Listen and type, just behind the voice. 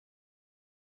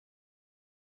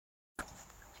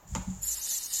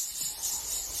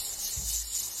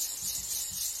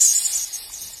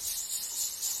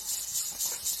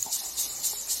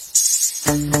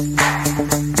Hello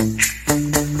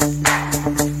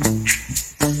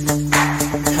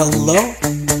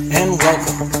and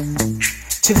welcome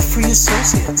to the Free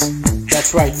Associates.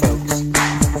 That's right, folks.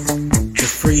 The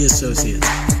Free Associates.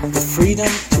 The freedom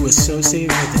to associate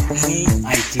with any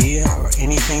idea or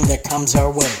anything that comes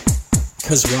our way.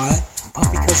 Because why?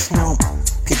 Well, because,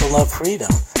 people love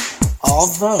freedom.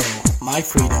 Although my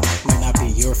freedom might not be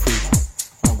your freedom.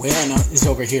 Waylon is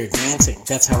over here dancing.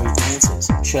 That's how he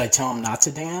dances. Should I tell him not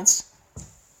to dance?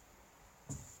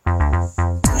 No,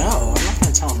 I'm not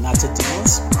going to tell him not to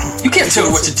dance. You can't tell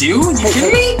me what to do. You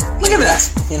kidding me? Look at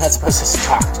that. You're not supposed to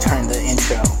talk during the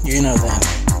intro. You know that.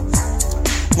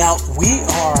 Now, we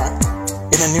are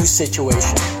in a new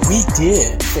situation. We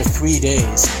did, for 3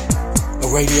 days, a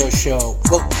radio show.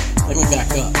 Well, let me back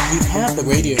up. We've had the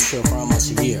radio show for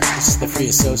almost a year. This is the Free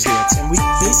Associates. And we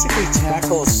basically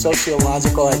tackle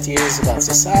sociological ideas about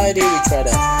society. We try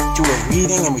to do a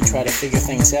reading and we try to figure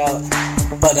things out.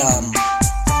 But,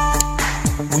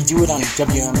 we do it on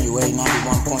WMUA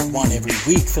 91.1 every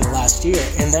week for the last year.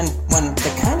 And then when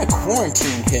the kind of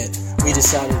quarantine hit, we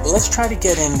decided, well, let's try to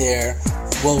get in there.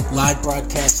 We'll live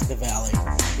broadcast to the Valley.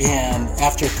 And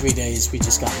after 3 days, we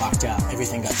just got locked out.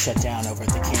 Everything got shut down over at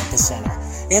the campus center.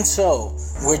 And so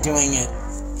we're doing it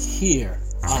here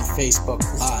on Facebook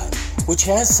Live, which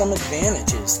has some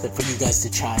advantages for you guys to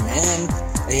chime in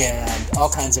and all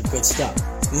kinds of good stuff.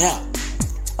 Now,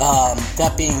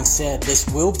 that being said, this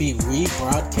will be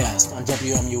rebroadcast on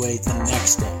WMUA the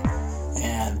next day.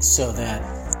 And so that,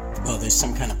 there's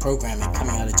some kind of programming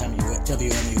coming out of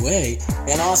WMUA,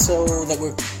 and also that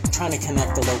we're trying to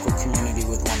connect the local community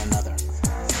with one another.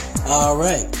 All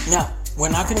right. Now, we're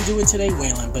not going to do it today,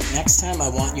 Waylon, but next time I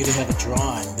want you to have a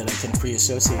drawing that I can free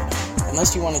associate on.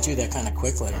 Unless you want to do that kind of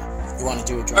quickly. You want to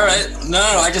do a drawing? All right. No,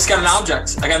 I just got an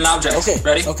object. I got an object. Okay.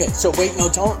 Ready? Okay. So wait,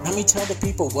 don't. Let me tell the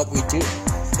people what we do.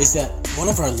 Is that one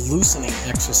of our loosening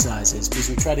exercises, because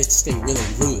we try to stay really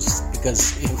loose,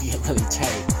 because we get really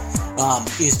tight,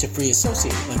 is to free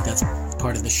associate. Like, that's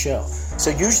part of the show. So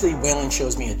usually Waylon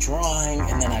shows me a drawing,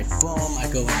 and then I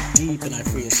go in deep, and I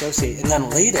free associate. And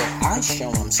then later, I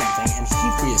show him something, and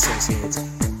he free associates,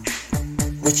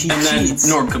 which he cheats. And then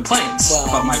Norm complains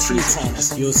about my free on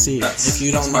us. You'll see. If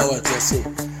you don't know it, you'll see.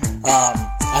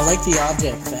 I like the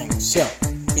object thing. So,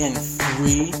 in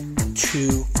 3,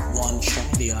 2, 1, show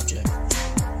me the object.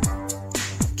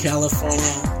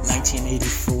 California,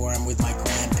 1984. I'm with my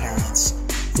grandparents.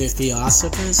 They're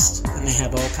theosophists, and they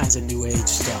have all kinds of new age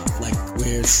stuff, like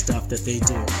weird stuff that they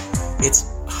do. It's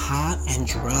hot and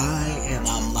dry, and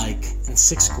I'm like in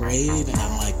 6th grade, and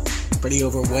I'm like pretty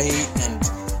overweight, and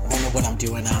I don't know what I'm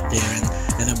doing out there.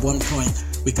 And at one point,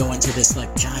 we go into this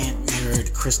like giant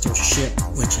mirrored crystal ship,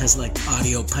 which has like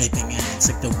audio piping in. It's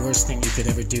like the worst thing you could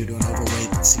ever do to an overweight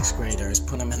 6th grader is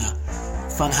put them in a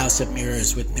fun house of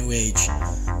mirrors with new age.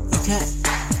 Okay,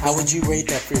 how would you rate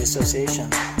that free association?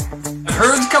 I've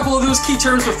heard a couple of those key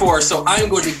terms before, so I'm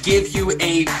going to give you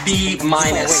a B-. No,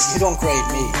 wait, you don't grade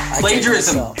me.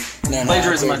 Plagiarism.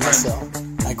 Plagiarism, my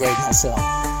friend. I grade myself.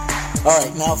 All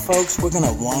right, now, folks, we're going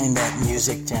to wind that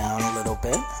music down a little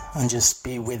bit and just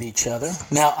be with each other.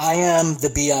 Now, I am the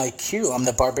BIQ. I'm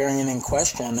the barbarian in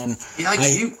question. And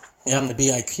BIQ? I'm the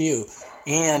BIQ.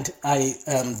 And I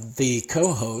am the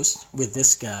co-host with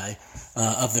this guy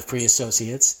of the Free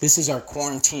Associates. This is our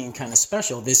quarantine kind of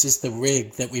special. This is the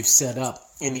rig that we've set up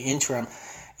in the interim.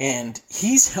 And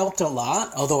he's helped a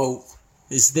lot, although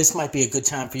this might be a good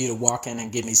time for you to walk in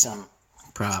and give me some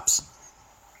props.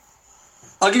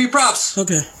 I'll give you props.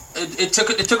 Okay. It took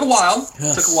a while.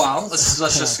 Yes. It took a while. Let's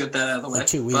just get that out of the way. Like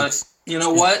 2 weeks. But you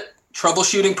know what?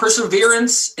 Troubleshooting,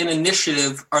 perseverance, and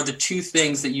initiative are the two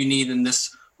things that you need in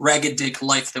this ragged dick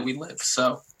life that we live.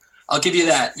 So I'll give you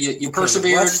that. You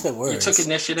persevered. You took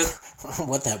initiative.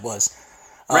 What that was.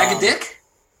 Ragged dick?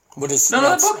 What is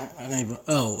that book?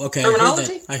 Oh, okay.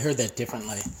 Terminology? I heard that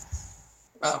differently.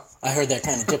 Oh. I heard that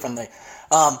kind of differently.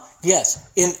 Yes,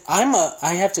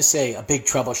 I have to say, a big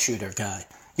troubleshooter guy.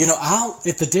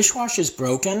 If the dishwasher's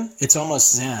broken, it's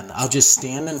almost zen. I'll just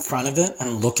stand in front of it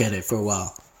and look at it for a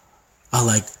while. I'll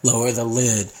lower the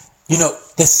lid.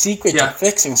 The secret to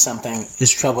fixing something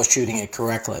is troubleshooting it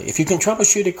correctly. If you can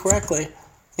troubleshoot it correctly,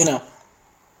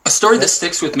 A story that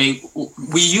sticks with me,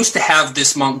 we used to have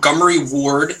this Montgomery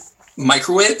Ward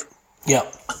microwave. Yeah.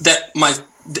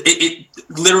 It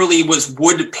literally was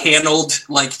wood paneled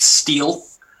like steel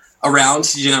around,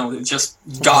 just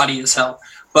gaudy as hell.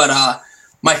 But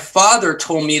my father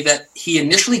told me that he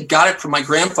initially got it from my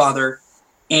grandfather,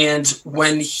 and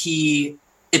when it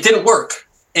didn't work.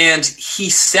 And he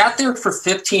sat there for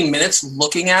 15 minutes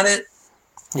looking at it,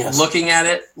 yes. looking at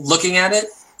it.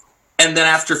 And then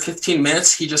after 15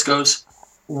 minutes, he just goes,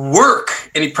 work.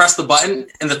 And he pressed the button,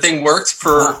 and the thing worked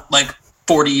for like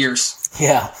 40 years.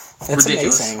 Yeah, that's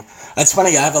Ridiculous. amazing. That's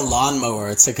funny. I have a lawnmower.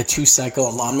 It's like a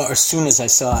 2-cycle lawnmower. As soon as I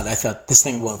saw it, I thought, this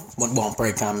thing won't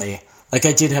break on me. Like,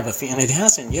 I did have a feeling, and it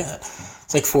hasn't yet.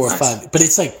 It's like 4 or 5, but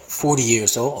it's like 40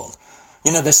 years old.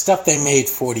 You know, the stuff they made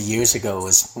 40 years ago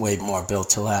was way more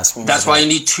built to last. That's why you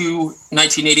need 2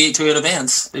 1988 Toyota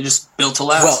vans. They just built to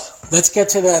last. Well, let's get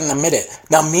to that in a minute.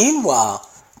 Now, meanwhile,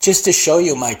 just to show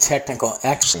you my technical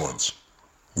excellence,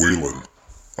 Waylon,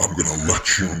 I'm going to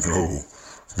let you know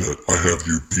that I have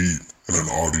you beat in an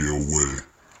audio way.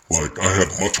 Like, I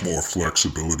have much more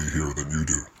flexibility here than you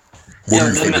do. What do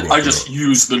you think about I just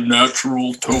use the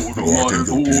natural tone of my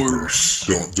voice.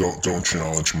 Don't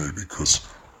challenge me because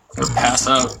Pass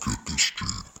out.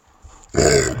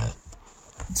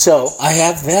 So I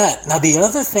have that. Now, the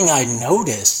other thing I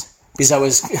noticed, because I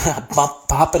was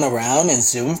popping around in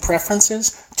Zoom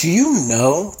preferences, do you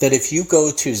know that if you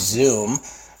go to Zoom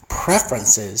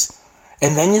preferences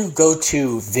and then you go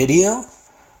to video,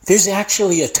 there's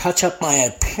actually a touch up my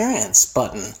appearance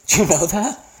button. Do you know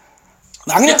that?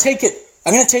 I'm going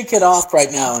to take it off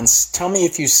right now and tell me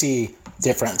if you see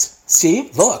difference.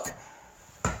 See? Look.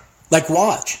 Like,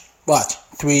 watch.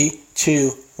 3,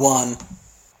 2, 1.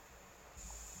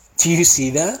 Do you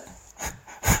see that?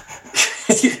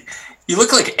 You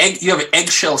look like you have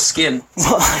eggshell skin.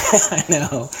 Well, I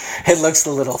know. It looks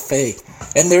a little fake.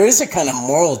 And there is a kind of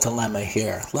moral dilemma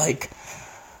here. Like,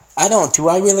 do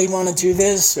I really want to do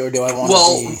this, or do I want to be...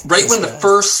 Well, right when the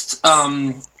first,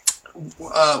 it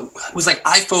was like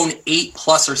iPhone 8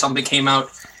 Plus or something came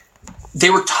out, they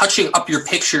were touching up your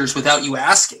pictures without you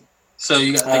asking. So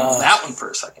you got to think of that one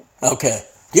for a second. Okay.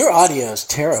 Your audio is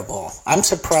terrible. I'm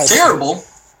surprised. Terrible?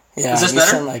 Yeah, is this you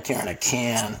better? sound like you're in a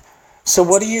can. So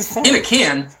what do you think? In a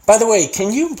can? By the way,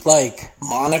 can you,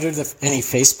 monitor any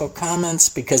Facebook comments?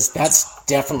 Because that's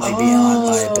definitely beyond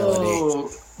my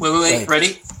ability. Wait.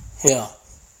 Ready? Yeah.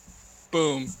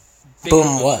 Boom.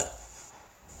 Boom what?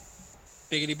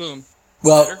 Biggity boom.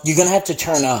 Well, Better? you're going to have to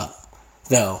turn up,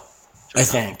 though, I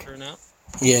think. Turn up.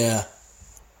 Yeah.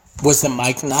 Was the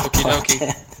mic not plugged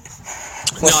in?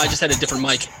 No, I just had a different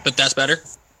mic, but that's better?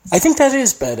 I think that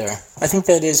is better.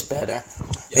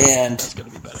 Yeah, And, that's going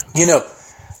to be better. you know,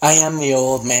 I am the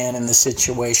old man in the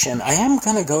situation. I am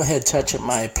going to go ahead and touch up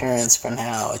my appearance for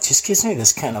now. It just gives me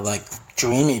this kind of,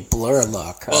 dreamy blur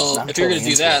look. Well, if you're going to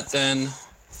do that, then...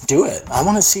 Do it. I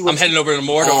want to see what... I'm heading over to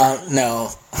Mordor. No.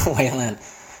 Waylon.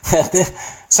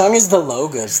 As long as the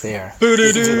logo's there.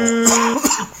 Dude.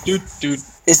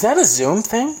 Is that a Zoom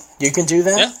thing? You can do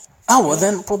that? Yeah. Oh, well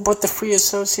then we'll put the free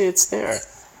associates there.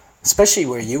 Especially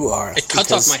where you are. It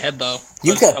cuts off my head, though.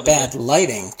 You got bad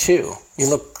lighting, too. You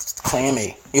look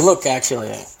clammy. You look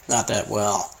actually not that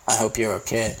well. I hope you're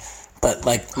okay. But,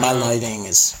 my lighting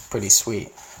is pretty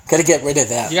sweet. Got to get rid of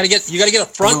that. You gotta get a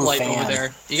front Blue light fan. over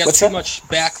there. You got What's too that? much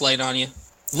backlight on you.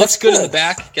 That's Looks good in good. the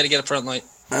back. Gotta get a front light.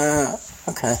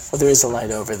 Okay. Well, there is a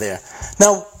light over there.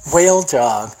 Now, Whale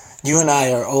Dog, you and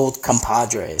I are old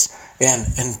compadres. And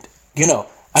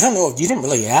I don't know, you didn't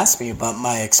really ask me about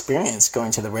my experience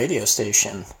going to the radio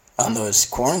station on those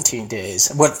quarantine days.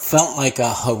 What felt like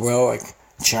a heroic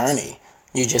journey.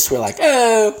 You just were like,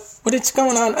 oh, what's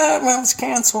going on? Oh, well, it's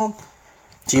canceled.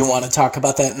 Do you want to talk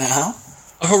about that now?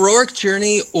 A heroic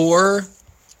journey, or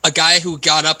a guy who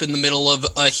got up in the middle of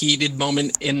a heated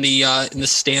moment in the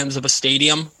stands of a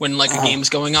stadium when a game's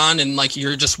going on, and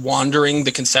you're just wandering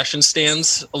the concession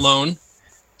stands alone,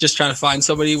 just trying to find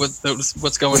somebody with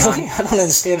what's going on. I don't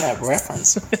understand that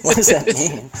reference. What does that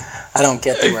mean? I don't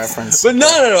get the reference. But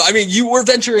no. I mean, you were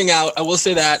venturing out. I will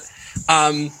say that,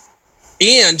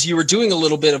 and you were doing a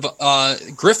little bit of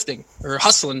grifting or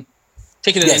hustling.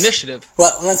 Taking an initiative.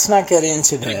 Well, let's not get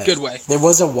into that. In a good way. There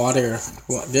was a water...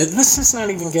 Let's just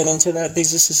not even get into that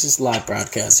because this is live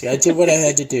broadcasting. I did what I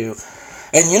had to do.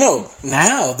 And,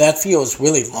 now that feels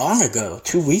really long ago,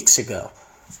 2 weeks ago,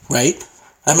 right?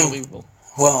 I mean, Unbelievable.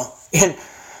 Well, and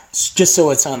just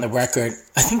so it's on the record,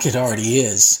 I think it already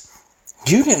is.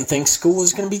 You didn't think school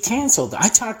was going to be canceled. I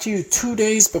talked to you 2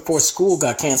 days before school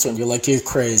got canceled, and you're like, you're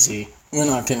crazy.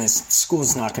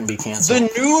 School's not going to be canceled. The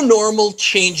new normal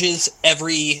changes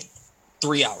every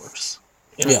 3 hours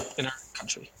in our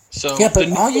country. So but the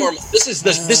new normal, this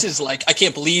is like, I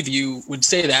can't believe you would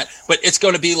say that, but it's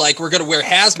going to be like, we're going to wear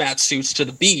hazmat suits to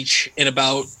the beach in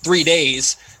about 3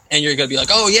 days. And you're going to be like,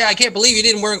 oh yeah, I can't believe you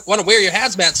didn't want to wear your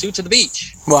hazmat suit to the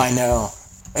beach. Well, I know.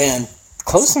 And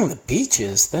closing the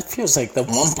beaches, that feels like the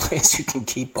one place you can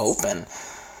keep open.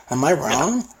 Am I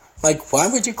wrong? Why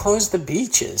would you close the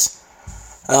beaches?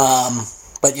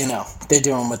 But they're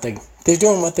doing what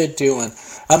they're doing.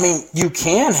 I mean, you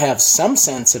can have some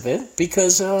sense of it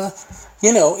because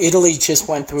Italy just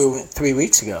went through 3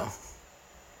 weeks ago.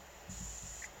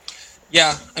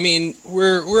 Yeah, I mean,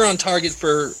 we're on target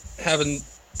for having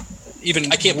even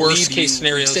worst case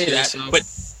scenario say that, so. But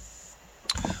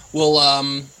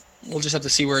we'll just have to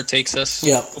see where it takes us.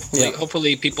 Yeah.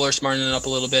 Hopefully people are smartening up a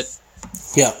little bit.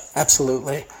 Yeah,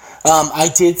 absolutely. I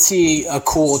did see a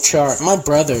cool chart. My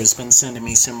brother has been sending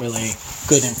me some really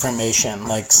good information,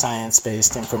 like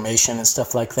science-based information and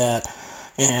stuff like that.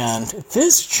 And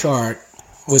this chart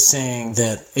was saying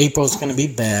that April's going to be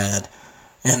bad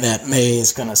and that May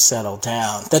is going to settle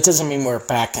down. That doesn't mean we're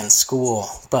back in school,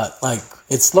 but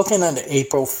it's looking at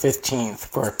April 15th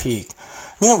for a peak,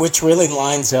 which really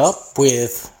lines up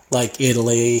with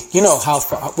Italy. How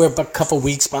far we're a couple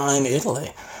weeks behind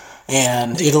Italy,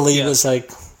 and Italy was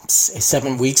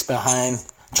 7 weeks behind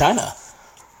China.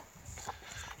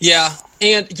 Yeah,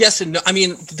 and yes and no. I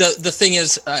mean, the thing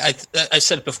is, I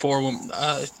said it before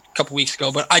a couple weeks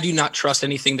ago, but I do not trust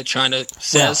anything that China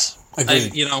says. Agreed.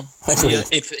 Agreed.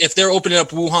 If they're opening up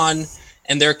Wuhan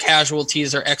and their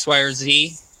casualties are X, Y, or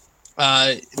Z,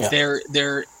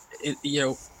 they're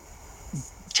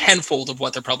tenfold of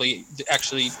what they're probably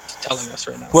actually telling us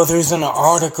right now. Well, there's an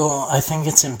article, I think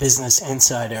it's in Business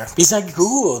Insider, because I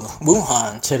Googled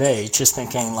Wuhan today just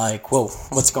thinking whoa,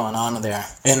 what's going on there?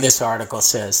 And this article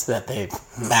says that they've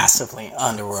massively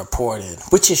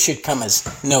underreported, which should come as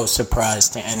no surprise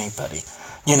to anybody.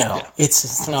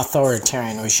 It's an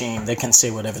authoritarian regime. They can say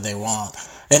whatever they want.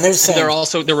 And they're saying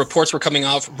the reports were coming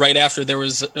off right after there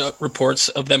was reports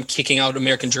of them kicking out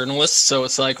American journalists. So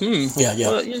it's well,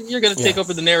 you're going to take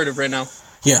over the narrative right now.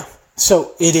 Yeah.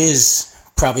 So it is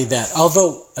probably that.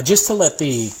 Although, just to let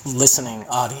the listening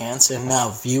audience and now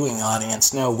viewing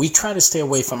audience know, we try to stay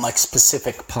away from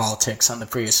specific politics on the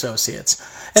Free Associates.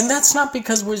 And that's not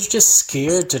because we're just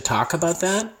scared to talk about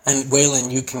that. And Waylon,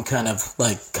 you can kind of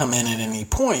come in at any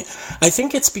point. I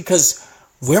think it's because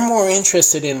we're more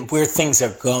interested in where things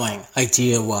are going,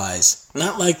 idea-wise,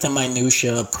 not the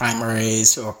minutia,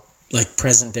 primaries, or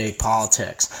present-day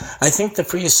politics. I think the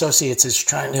Free Associates is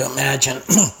trying to imagine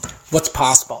what's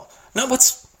possible, not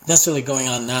what's necessarily going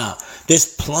on now.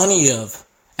 There's plenty of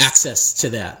access to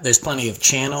that. There's plenty of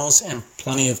channels and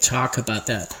plenty of talk about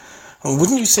that.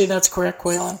 Wouldn't you say that's correct,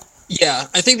 Waylon? Yeah,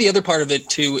 I think the other part of it,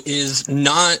 too, is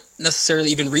not necessarily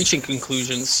even reaching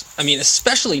conclusions. I mean,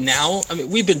 especially now. I mean,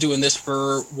 we've been doing this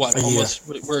for,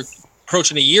 we're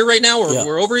approaching a year right now, or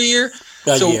we're over a year.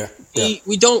 A year. Yeah.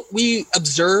 We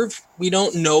observe, we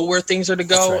don't know where things are to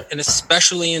go, right. And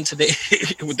especially in today,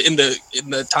 in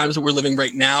the times that we're living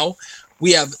right now,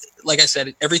 we have, like I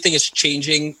said, everything is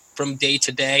changing from day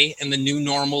to day, and the new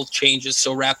normal changes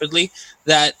so rapidly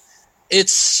that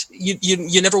it's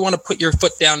you never want to put your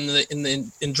foot down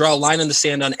and draw a line in the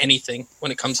sand on anything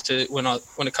when it comes to all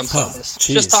this.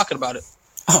 Geez. Just talking about it.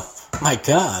 Oh my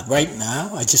God! Right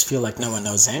now, I just feel like no one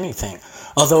knows anything.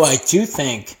 Although I do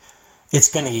think it's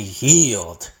going to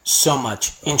yield so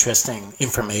much interesting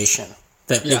information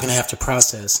that we're going to have to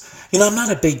process. I'm not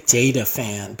a big data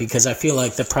fan because I feel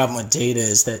like the problem with data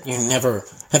is that you never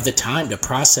have the time to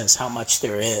process how much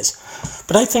there is.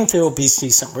 But I think there will be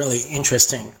some really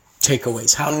interesting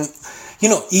takeaways. How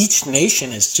each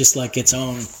nation is just its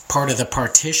own part of the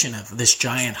partition of this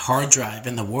giant hard drive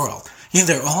in the world.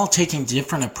 They're all taking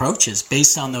different approaches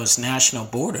based on those national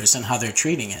borders and how they're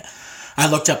treating it. I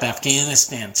looked up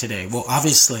Afghanistan today. Well,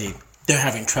 obviously they're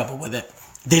having trouble with it.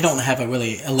 They don't have a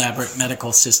really elaborate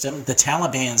medical system. The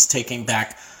Taliban's taking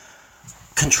back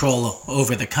control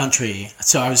over the country.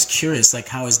 So I was curious,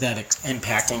 how is that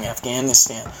impacting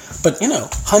Afghanistan? But,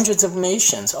 hundreds of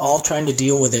nations all trying to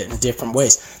deal with it in different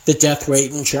ways. The death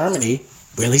rate in Germany,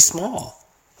 really small.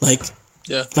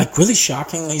 Really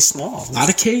shockingly small. A lot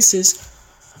of cases.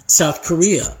 South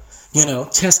Korea,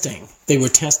 testing. They were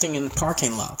testing in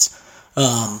parking lots.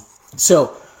 I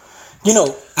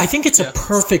think it's a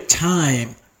perfect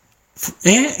time.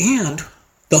 And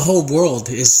the whole world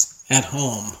is at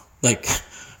home.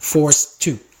 Forced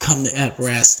to come at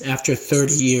rest after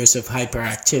 30 years of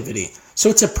hyperactivity. So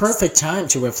it's a perfect time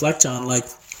to reflect on,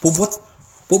 what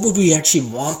would we actually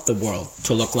want the world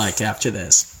to look like after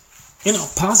this?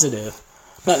 Positive,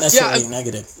 not necessarily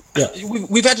negative. Yeah,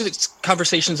 we've had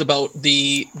conversations about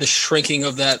the shrinking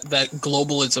of that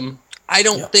globalism. I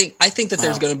think that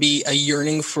there's going to be a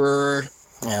yearning for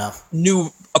new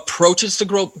approaches to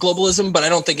globalism, but I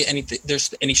don't think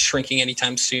there's any shrinking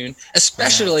anytime soon,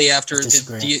 especially after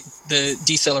the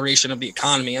deceleration of the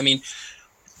economy. I mean,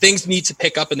 things need to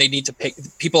pick up, and they need to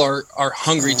people are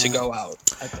hungry to go out.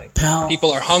 I think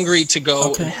people are hungry to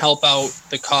go and help out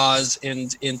the cause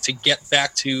and to get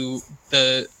back to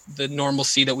the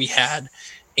normalcy that we had.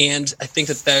 And I think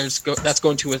that that's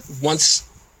going to, once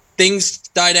things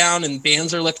die down and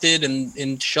bans are lifted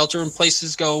and shelter in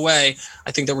places go away,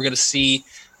 I think that we're going to see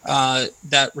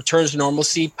that return to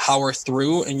normalcy power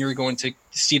through, and you're going to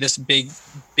see this big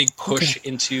push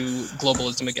into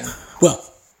globalism again. Well,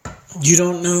 you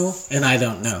don't know, and I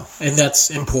don't know, and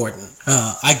that's important.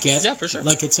 I guess, yeah, for sure.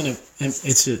 Like it's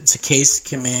a case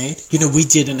can be made. You know, we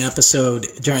did an episode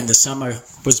during the summer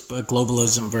was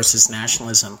globalism versus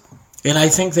nationalism, and I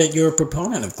think that you're a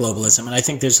proponent of globalism, and I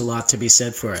think there's a lot to be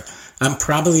said for it. I'm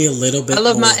probably a little bit. I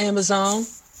love my Amazon.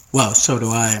 Well, so do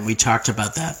I, and we talked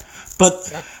about that, but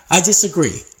I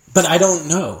disagree. But I don't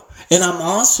know, and I'm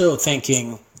also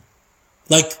thinking,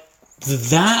 like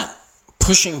that.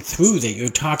 Pushing through that you're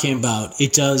talking about,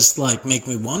 it does like make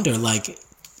me wonder, like,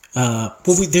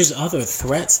 there's other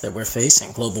threats that we're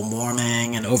facing, global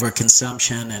warming and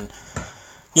overconsumption, and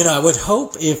you know, I would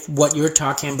hope if what you're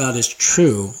talking about is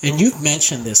true, and you've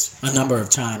mentioned this a number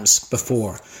of times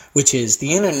before, which is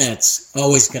the internet's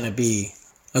always going to be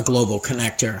a global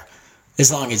connector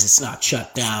as long as it's not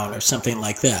shut down or something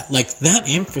like that. Like that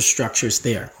infrastructure's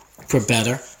there for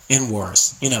better and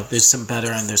worse. You know, there's some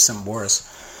better and there's some worse.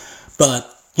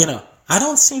 But, you know, I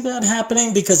don't see that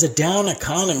happening because a down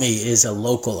economy is a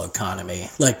local economy.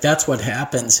 Like, that's what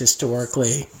happens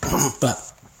historically. But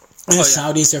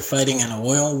Saudis are fighting an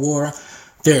oil war.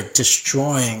 They're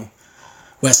destroying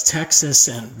West Texas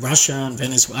and Russia and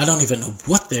Venezuela. I don't even know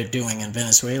what they're doing in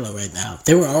Venezuela right now.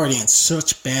 They were already in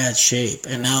such bad shape.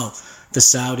 And now the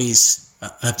Saudis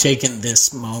have taken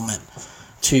this moment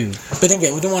to... But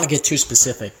again, we don't want to get too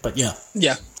specific, but yeah.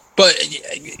 Yeah. But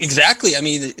exactly, I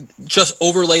mean, just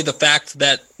overlay the fact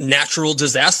that natural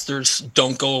disasters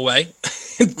don't go away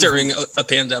during a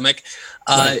pandemic.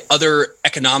 Other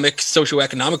economic,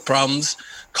 socioeconomic problems,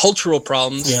 cultural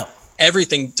problems,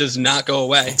 everything does not go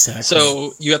away. Exactly.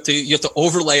 So you have to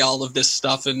overlay all of this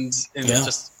stuff and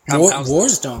just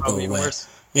wars don't go away. Worse.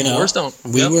 You know, wars don't.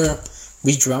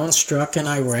 We drone struck in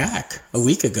Iraq a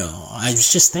week ago. I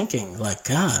was just thinking, like,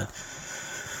 God.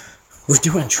 We're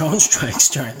doing drone strikes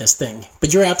during this thing.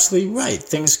 But you're absolutely right.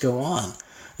 Things go on,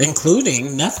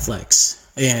 including Netflix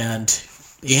and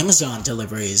Amazon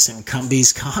deliveries and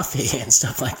Cumbies Coffee and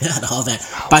stuff like that. All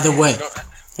that. By the way,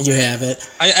 you have it.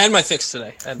 I had my fix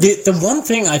today. The one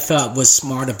thing I thought was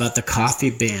smart about the coffee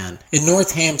ban, in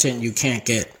Northampton you can't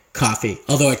get coffee.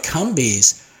 Although at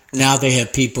Cumbies, now they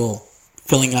have people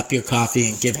filling up your coffee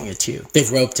and giving it to you.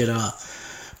 They've roped it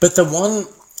off. But the one...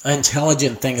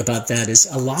 intelligent thing about that is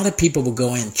a lot of people will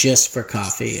go in just for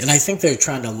coffee, and I think they're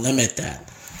trying to limit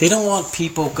that. They don't want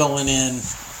people going in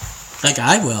like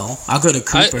I will. I'll go to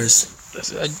Cooper's.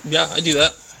 I do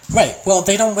that. Right. Well,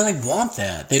 they don't really want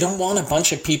that. They don't want a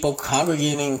bunch of people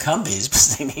congregating Cumbies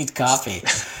because they need coffee.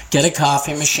 Get a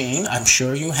coffee machine. I'm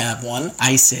sure you have one.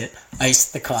 Ice it.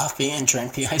 Ice the coffee and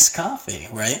drink the iced coffee,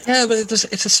 right? Yeah, but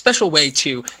it's a special way,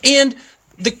 too. And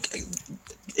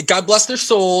God bless their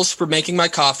souls for making my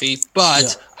coffee,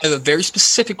 but I have a very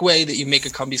specific way that you make a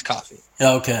Cumbies coffee.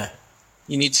 Okay.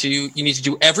 You need to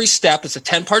do every step. It's a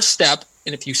 10-part step,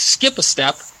 and if you skip a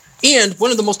step, and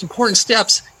one of the most important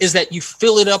steps is that you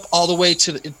fill it up all the way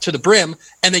to the brim,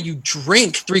 and then you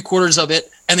drink 3/4 of it,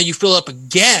 and then you fill it up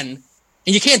again,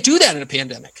 and you can't do that in a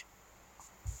pandemic.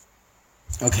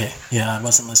 Okay. Yeah, I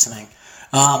wasn't listening.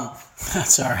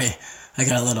 Sorry, I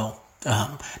got a little.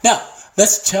 Now.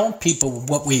 Let's tell people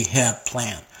what we have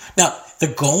planned. Now, the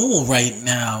goal right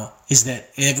now is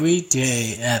that every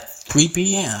day at 3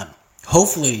 p.m.,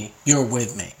 hopefully you're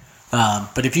with me.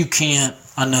 But if you can't,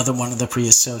 another one of the free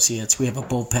associates, we have a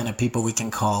bullpen of people we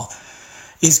can call,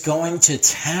 is going to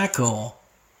tackle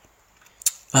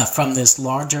from this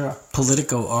larger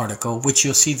Politico article, which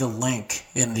you'll see the link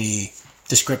in the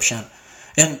description.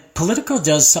 And Politico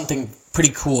does something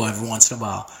pretty cool every once in a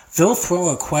while. They'll throw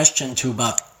a question to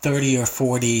about 30 or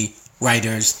 40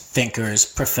 writers, thinkers,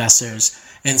 professors,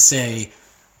 and say,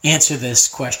 answer this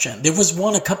question. There was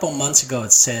one a couple months ago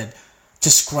that said,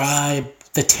 describe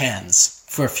the 10s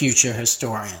for future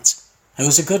historians. It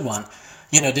was a good one.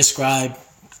 You know, describe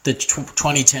the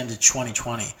 2010 to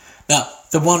 2020. Now,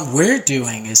 the one we're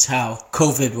doing is how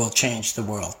COVID will change the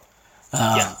world.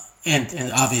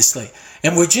 And obviously.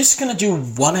 And we're just going to do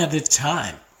one at a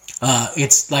time.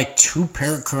 It's like 2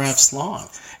 paragraphs long.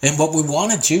 And what we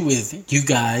want to do with you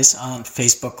guys on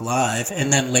Facebook Live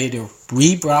and then later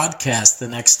rebroadcast the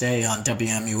next day on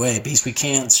WMUA, because we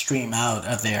can't stream out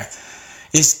of there,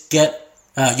 is get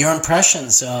Your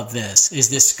impressions of this. Is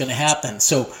this going to happen?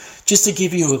 So just to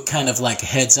give you a kind of like a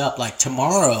heads up, like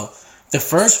tomorrow, the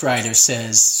first writer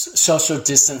says social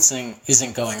distancing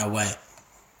isn't going away.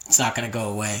 It's not going to go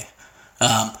away.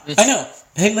 I know.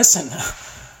 Hey, listen,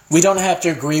 we don't have to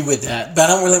agree with that, but I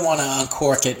don't really want to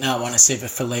uncork it now. I want to save it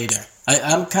for later.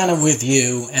 I'm kind of with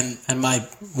you, and my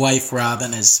wife,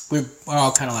 Robin, we're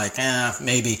all kind of like,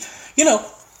 maybe. You know,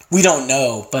 we don't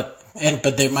know, but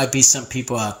there might be some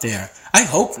people out there. I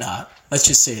hope not. Let's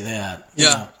just say that.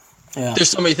 Yeah. Yeah. There's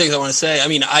so many things I want to say. I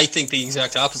mean, I think the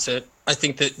exact opposite. I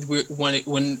think that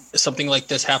when something like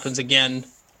this happens again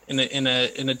in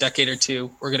a decade or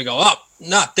two, we're gonna go, oh,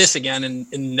 not this again,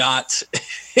 and not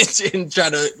and try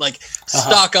to like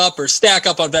stock up or stack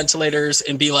up on ventilators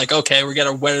and be like, okay, we're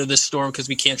gonna weather this storm because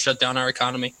we can't shut down our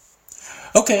economy.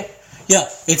 Okay, yeah,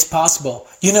 it's possible.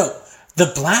 You know,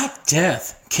 the Black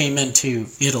Death came into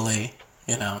Italy.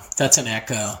 You know, that's an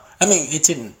echo. I mean, it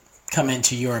didn't come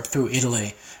into Europe through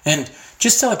Italy. And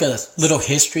just like a little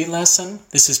history lesson,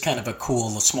 this is kind of a cool,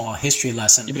 small history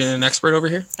lesson. You been an expert over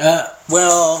here?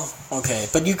 Well, okay,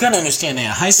 but you gotta understand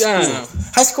that high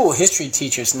school history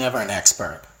teachers never an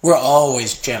expert. We're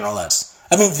always generalists.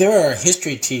 I mean, there are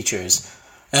history teachers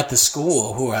at the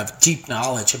school who have deep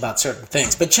knowledge about certain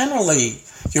things, but generally,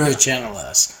 you're a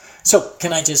generalist. So,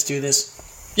 can I just do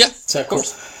this? Yeah, Is that cool? Of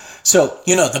course. So,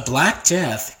 you know, the Black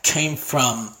Death came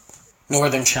from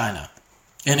northern China.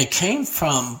 And it came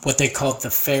from what they called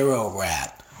the Pharaoh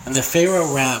rat. And the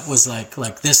Pharaoh rat was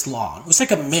like this long. It was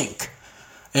like a mink.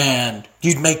 And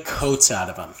you'd make coats out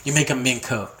of them. You make a mink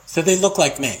coat. So they look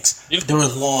like minks. Yep. They were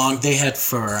long. They had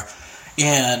fur.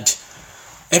 And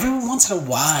every once in a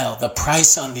while, the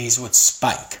price on these would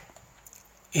spike.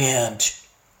 And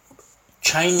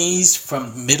Chinese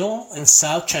from Middle and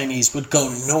South Chinese would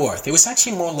go north. It was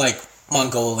actually more like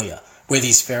Mongolia, where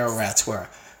these Pharaoh rats were.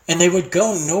 And they would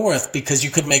go north because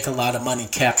you could make a lot of money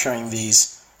capturing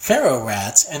these Pharaoh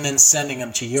rats and then sending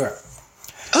them to Europe.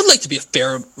 I would like to be a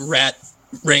Pharaoh rat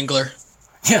wrangler.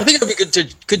 Yeah. I think I'd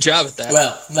be good job at that.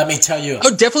 Well, let me tell you. I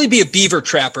would definitely be a beaver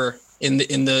trapper in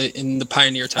the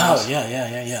pioneer times. Oh,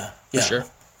 yeah. For sure.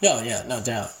 Yeah, no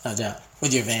doubt.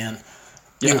 With your van.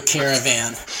 Your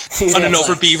caravan. Running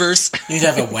over beavers. You'd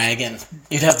have a wagon.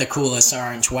 You'd have the coolest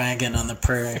orange wagon on the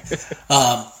prairie.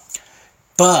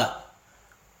 But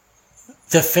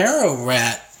the Pharaoh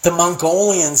rat, the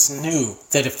Mongolians knew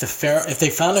that if they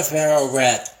found a Pharaoh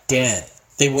rat dead,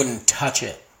 they wouldn't touch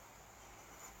it.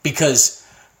 Because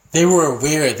they were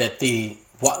aware that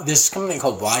there's something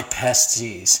called Y. pest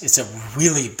disease. It's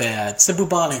it's the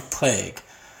bubonic plague.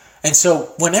 And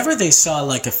so whenever they saw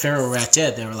like a Pharaoh rat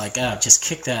dead, they were like, just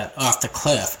kick that off the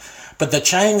cliff. But the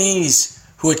Chinese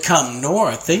who had come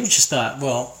north, they just thought,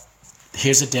 well,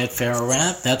 here's a dead Pharaoh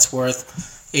rat. That's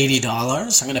worth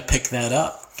 $80. I'm going to pick that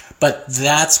up. But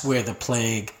that's where the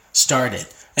plague started.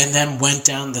 And then went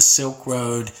down the Silk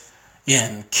Road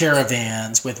in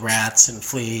caravans with rats and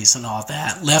fleas and all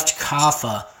that. Left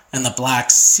Kaffa and the Black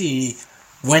Sea,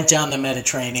 went down the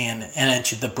Mediterranean and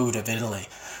entered the boot of Italy.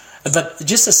 But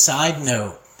just a side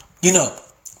note, you know,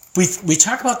 we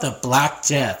talk about the Black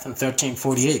Death in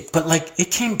 1348, but like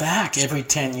it came back every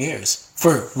 10 years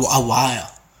for a while.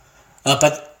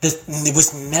 But it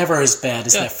was never as bad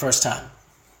as that first time.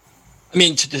 I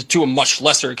mean, to a much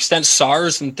lesser extent,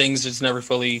 SARS and things is never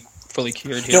fully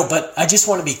cured here. No, but I just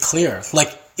want to be clear.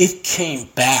 Like, it came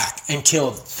back and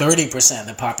killed 30% of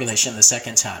the population the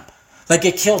second time. Like,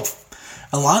 it killed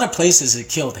a lot of places. It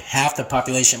killed half the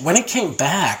population. When it came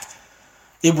back,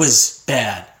 it was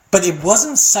bad. But it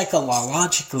wasn't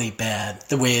psychologically bad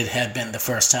the way it had been the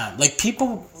first time. Like,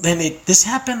 people, this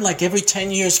happened like every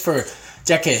 10 years for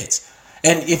decades.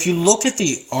 And if you look at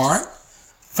the art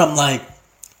from like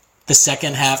the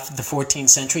second half of the 14th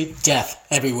century, death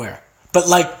everywhere. But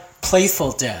like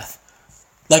playful death.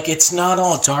 Like it's not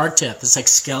all dark death. It's like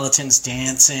skeletons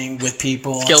dancing with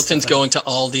people. Skeletons going to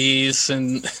Aldi's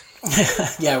and...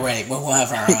 Yeah, right. Well, we'll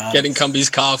have our own. Getting Cumby's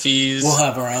coffees. We'll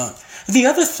have our own. The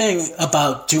other thing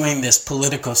about doing this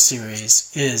political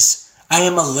series is I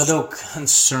am a little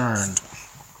concerned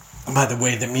by the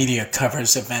way the media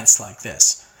covers events like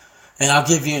this. And I'll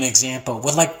give you an example.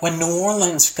 When New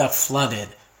Orleans got flooded,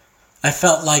 I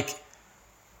felt like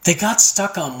they got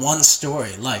stuck on one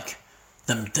story, like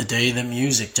the day the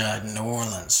music died in New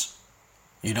Orleans.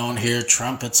 You don't hear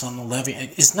trumpets on the levee.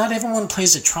 It's not everyone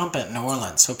plays a trumpet in New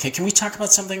Orleans, okay? Can we talk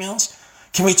about something else?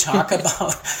 Can we talk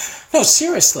about... No,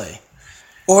 seriously.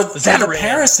 Or the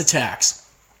Paris attacks.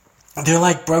 They're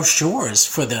like brochures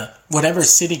for whatever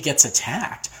city gets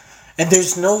attacked. And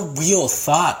there's no real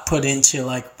thought put into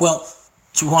like, well,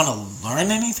 do you want to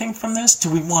learn anything from this? Do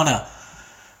we want to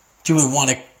do we want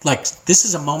to, like, this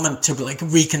is a moment to, like,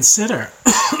 reconsider.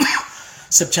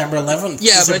 September 11th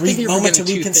is but I think a you're moment to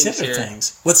forgetting two things reconsider here.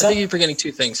 things. What's I up? think you're forgetting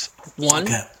two things. One,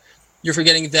 Okay. you're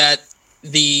forgetting that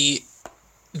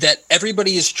that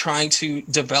everybody is trying to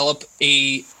develop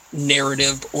a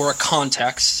narrative or a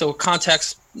context. So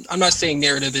context, I'm not saying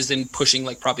narrative is in pushing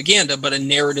like propaganda, but a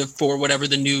narrative for whatever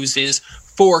the news is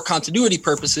for continuity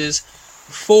purposes.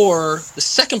 For the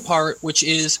second part, which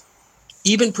is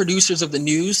even producers of the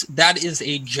news, that is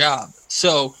a job.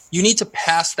 So you need to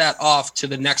pass that off to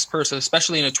the next person,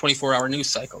 especially in a 24-hour news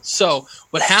cycle. So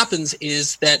what happens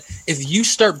is that if you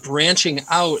start branching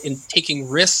out and taking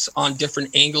risks on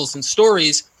different angles and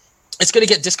stories, it's going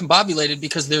to get discombobulated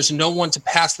because there's no one to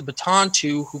pass the baton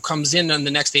to who comes in on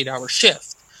the next 8-hour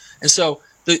shift. And so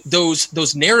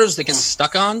those narratives that get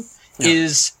stuck on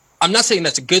is, I'm not saying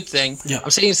that's a good thing. Yeah.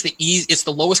 I'm saying it's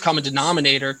the lowest common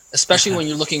denominator, especially when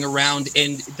you're looking around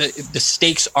and the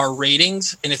stakes are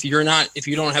ratings. And if you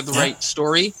don't have the right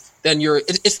story, then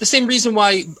it's the same reason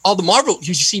why all the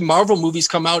you see Marvel movies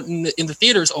come out in the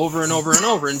theaters over and over and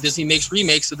over, and Disney makes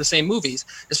remakes of the same movies.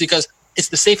 It's because it's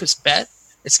the safest bet.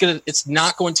 It's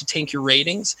not going to tank your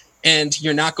ratings, and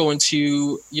you're not going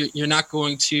to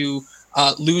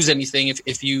lose anything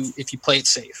if you play it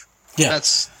safe. Yeah,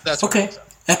 that's okay.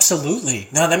 Absolutely.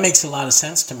 No, that makes a lot of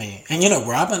sense to me. And,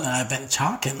 Robin and I have been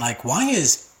talking, like, why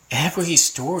is every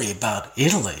story about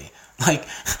Italy? Like,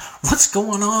 what's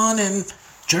going on in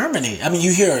Germany? I mean,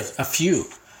 you hear a few,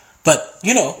 but,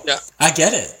 I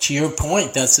get it. To your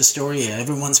point, that's the story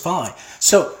everyone's following.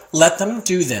 So let them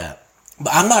do that.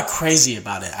 But I'm not crazy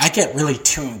about it. I get really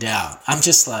tuned out. I'm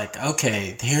just like,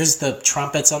 okay, here's the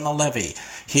trumpets on the levee.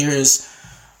 Here's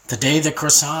the day the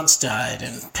croissants died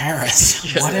in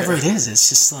Paris, whatever it is, it's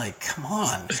just like, come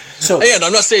on. So, and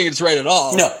I'm not saying it's right at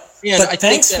all. No, but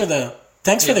thanks for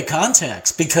the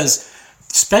context, because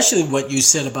especially what you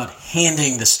said about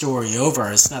handing the story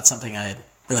over is not something I had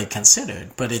really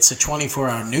considered, but it's a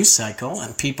 24-hour news cycle,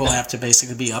 and people have to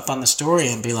basically be up on the story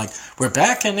and be like, we're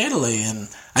back in Italy, and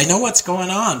I know what's going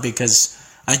on because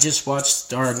I just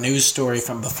watched our news story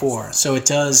from before. So it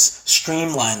does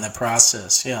streamline the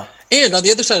process, And on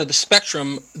the other side of the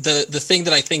spectrum, the thing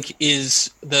that I think is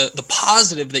the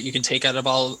positive that you can take out of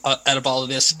all of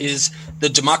this is the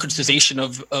democratization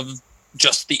of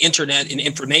just the internet and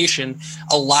information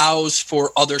allows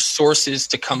for other sources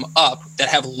to come up that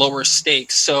have lower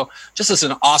stakes. So just as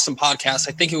an awesome podcast,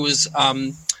 I think it was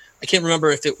I can't remember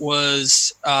if it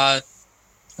was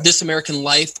This American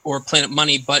Life or Planet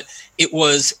Money, but it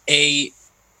was a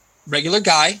regular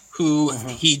guy who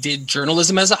he did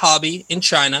journalism as a hobby in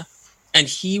China. And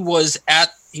he was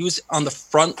on the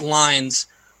front lines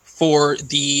for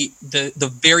the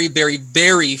very, very,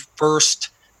 very first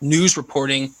news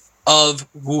reporting of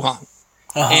Wuhan.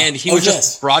 And he was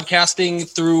just broadcasting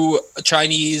through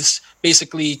Chinese.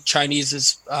 Basically, Chinese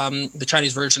is the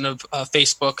Chinese version of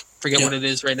Facebook. Forget what it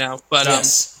is right now. But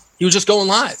he was just going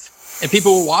live. And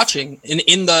people were watching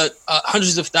in the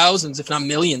hundreds of thousands, if not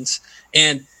millions.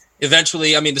 And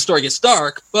eventually, I mean, the story gets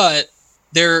dark, but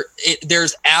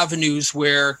there's avenues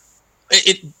where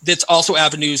it's also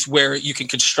avenues where you can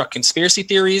construct conspiracy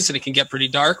theories and it can get pretty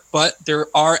dark, but there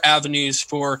are avenues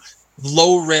for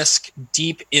low risk,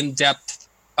 deep, in-depth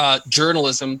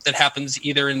journalism that happens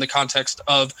either in the context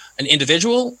of an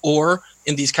individual or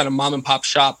in these kind of mom and pop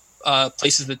shop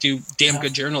places that do damn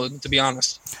good journalism, to be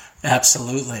honest.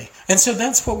 Absolutely. And so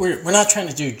that's what we're not trying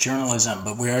to do journalism,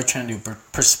 but we are trying to do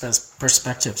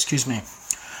perspective. Excuse me.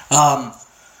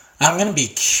 I'm going to be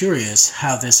curious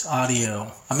how this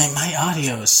audio, my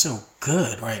audio is so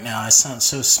good right now. I sound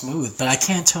so smooth, but I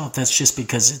can't tell if that's just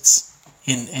because it's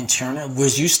in China.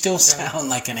 Would you still sound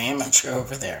like an amateur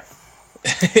over there?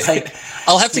 Like,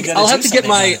 I'll have to get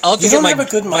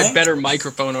my better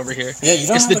microphone over here. Yeah, you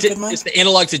don't have a good mic? It's the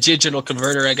analog to digital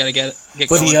converter I got to get But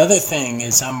going. the other thing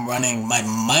is I'm running my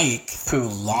mic through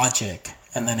Logic,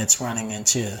 and then it's running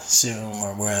into Zoom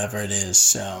or wherever it is.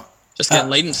 So just get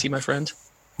latency, my friend.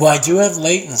 Well, I do have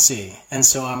latency, and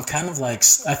so I'm kind of like,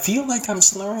 I feel like I'm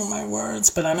slurring my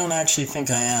words, but I don't actually think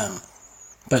I am.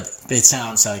 But it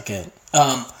sounds like it.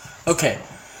 Okay,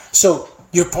 so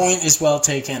your point is well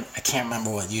taken. I can't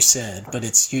remember what you said, but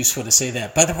it's useful to say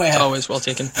that. By the way, always well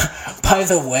taken. By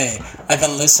the way, I've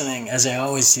been listening, as I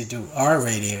always do our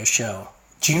radio show.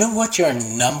 Do you know what your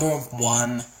number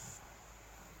one?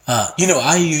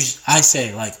 I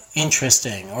say like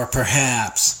interesting or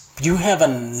perhaps. You have a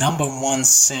number one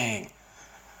saying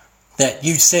that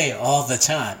you say all the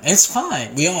time. It's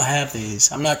fine. We all have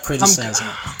these. I'm not criticizing.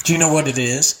 Do you know what it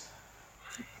is?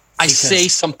 I say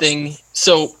something.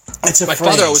 So it's a my phrase.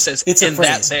 father always says, it's "In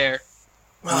that there."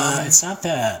 It's not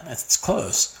that. It's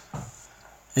close.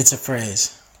 It's a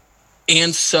phrase.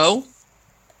 And so?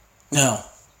 No.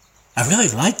 I really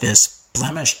like this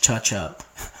blemish touch-up.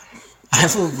 I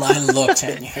look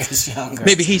 10 years younger.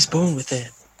 Maybe he's born with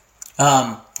it.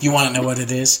 You want to know what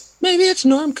it is? Maybe it's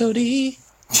Norm Cody.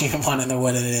 Do you want to know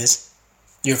what it is?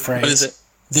 Your phrase. What is it?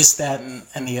 This, that,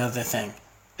 and the other thing.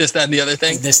 This, that, and the other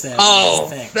thing? This, that, and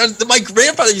the other thing. My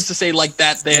grandfather used to say, like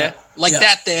that there.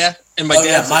 That there. And my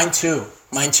dad mine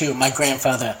too. My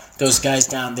grandfather, those guys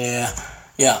down there.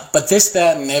 Yeah, but this,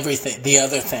 that, and everything, the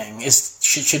other thing,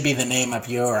 should be the name of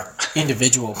your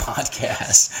individual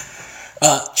podcast.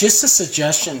 Just a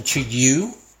suggestion to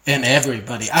you and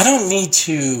everybody. I don't need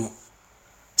to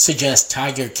suggest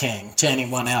Tiger King to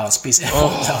anyone else because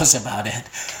everyone knows about it.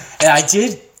 And I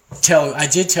did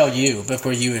tell you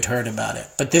before you had heard about it.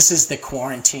 But this is the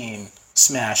quarantine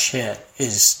smash hit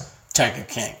is Tiger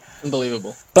King.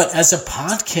 Unbelievable. But as a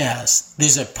podcast,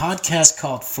 there's a podcast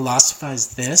called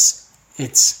Philosophize This.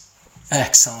 It's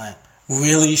excellent.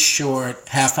 Really short,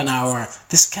 half an hour.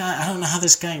 This guy, I don't know how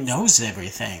this guy knows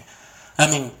everything.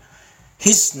 I mean,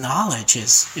 his knowledge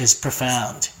is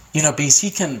profound. You know, because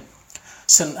he can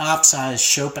synopsize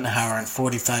Schopenhauer in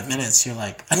 45 minutes. You're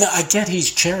like, I get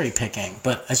he's cherry picking,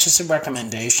 but it's just a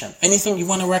recommendation. Anything you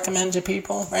want to recommend to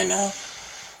people right now?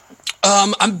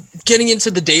 I'm getting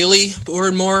into the daily more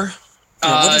and more.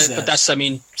 Yeah, what is that? But that's,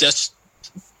 just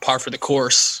par for the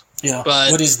course. Yeah.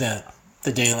 But what is that?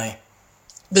 The daily?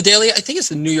 The daily, I think it's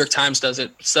the New York Times does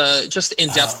it. It's just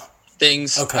in-depth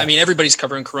things. Okay. I mean, everybody's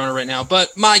covering Corona right now,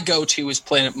 but my go-to is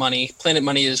Planet Money. Planet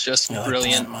Money is just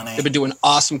brilliant. They've been doing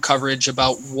awesome coverage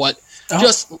about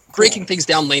breaking things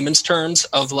down layman's terms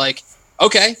of like,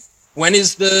 okay, when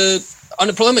is the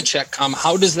unemployment check come?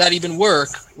 How does that even work?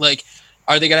 Like,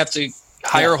 are they going to have to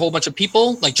hire a whole bunch of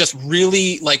people? Like, just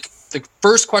really, like, the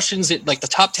first questions, like the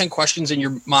top 10 questions in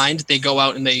your mind, they go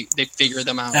out and they figure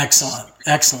them out. Excellent.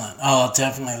 Oh, I'll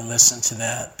definitely listen to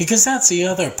that. Because that's the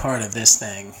other part of this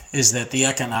thing, is that the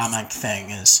economic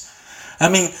thing is, I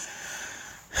mean,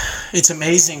 it's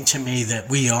amazing to me that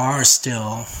we are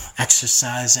still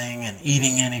exercising and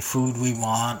eating any food we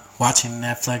want, watching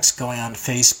Netflix, going on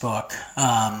Facebook.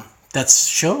 That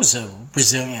shows a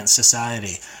resilient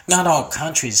society. Not all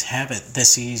countries have it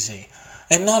this easy.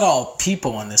 And not all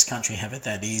people in this country have it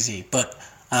that easy, but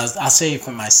I'll say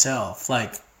for myself,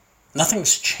 like,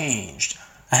 nothing's changed.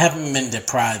 I haven't been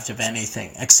deprived of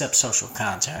anything except social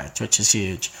contact, which is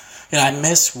huge. You know, I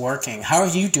miss working. How are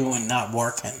you doing not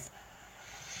working?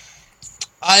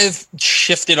 I've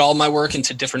shifted all my work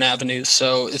into different avenues,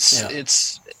 so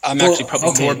I'm actually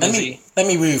probably more busy. Let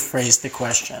me rephrase the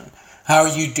question. How are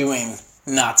you doing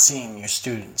not seeing your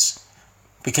students?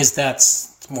 Because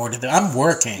that's more to I'm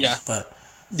working, but...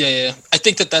 Yeah. I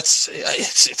think that's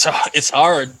it's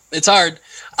hard. It's hard.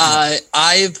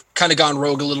 I've kind of gone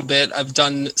rogue a little bit. I've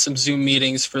done some Zoom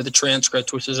meetings for the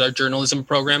Transcript, which is our journalism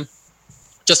program,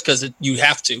 just because you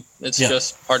have to. It's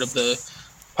just part of the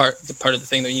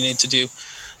thing that you need to do.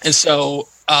 And so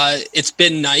it's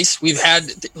been nice. We've had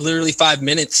literally 5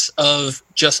 minutes of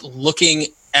just looking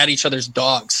at each other's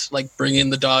dogs, like bringing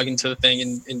the dog into the thing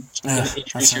and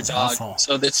introduce your dog. Awful.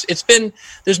 So there's been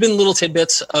little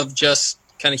tidbits of just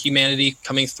kind of humanity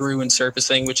coming through and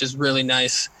surfacing, which is really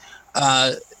nice.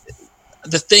 The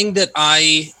thing that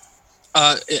I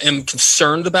am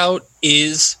concerned about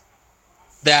is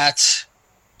that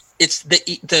it's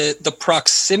the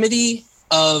proximity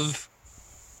of.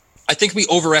 I think we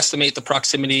overestimate the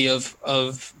proximity of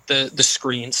the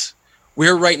screens.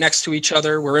 We're right next to each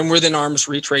other. We're within arm's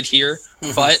reach right here.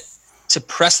 Mm-hmm. But to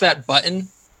press that button,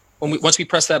 once we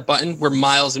press that button, we're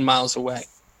miles and miles away.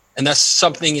 And that's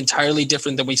something entirely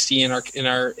different than we see in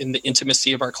the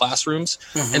intimacy of our classrooms.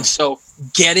 Mm-hmm. And so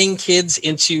getting kids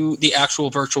into the actual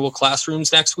virtual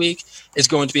classrooms next week is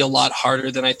going to be a lot harder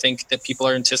than I think that people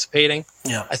are anticipating.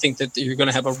 Yeah. I think that you're going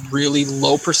to have a really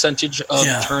low percentage of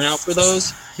turnout for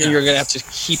those. Yeah. And you're going to have to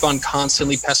keep on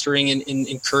constantly pestering and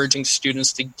encouraging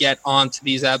students to get onto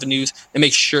these avenues and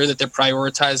make sure that they're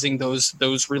prioritizing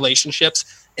those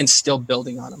relationships and still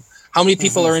building on them. How many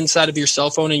people are inside of your cell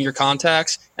phone and your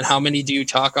contacts, and how many do you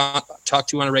talk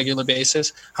to on a regular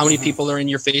basis? How many people are in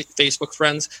your Facebook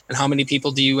friends, and how many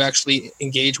people do you actually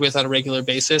engage with on a regular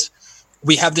basis?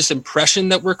 We have this impression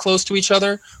that we're close to each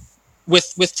other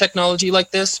with technology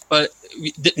like this, but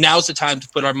now's the time to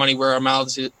put our money where our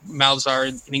mouths are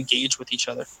and engage with each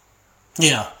other.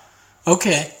 Yeah.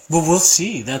 Okay. Well, we'll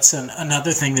see. That's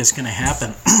another thing that's going to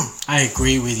happen. I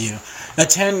agree with you.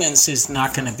 Attendance is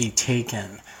not going to be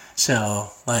taken. So,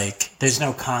 like, there's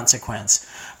no consequence.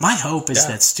 My hope is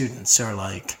that students are,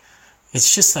 like,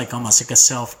 it's just like almost like a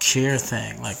self-care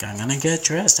thing. Like, I'm going to get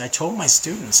dressed. I told my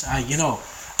students,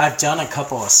 I've done a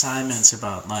couple assignments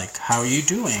about like, how are you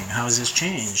doing? How has this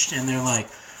changed? And they're like,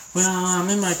 well, I'm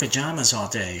in my pajamas all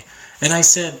day. And I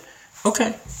said,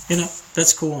 okay,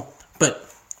 that's cool. But,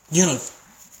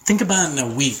 think about it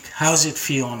in a week. How does it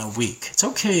feel in a week? It's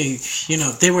okay.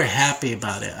 They were happy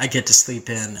about it. I get to sleep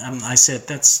in. I said,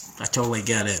 I totally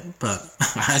get it. But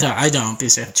I don't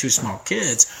because I have 2 small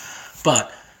kids.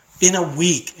 But in a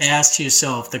week, ask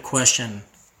yourself the question,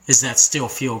 does that still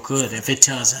feel good? If it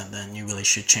doesn't, then you really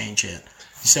should change it.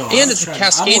 So and it's a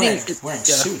cascading. I'm wearing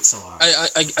suits a lot.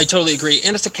 I totally agree.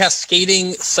 And it's a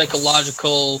cascading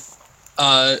psychological.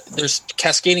 There's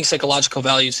cascading psychological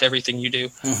values to everything you do.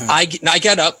 Mm-hmm. I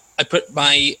get up. I put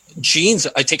my jeans.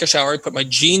 I take a shower. I put my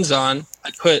jeans on.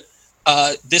 I put.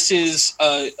 This is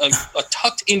a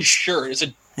tucked-in shirt. It's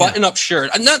a button-up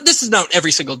shirt. This is not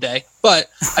every single day, but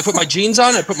I put my jeans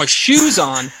on. I put my shoes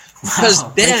on. Because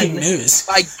then,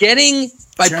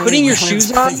 by putting your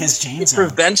shoes on, it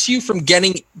prevents you from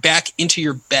getting back into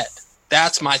your bed.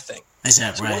 That's my thing. Is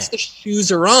that right? Once the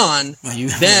shoes are on,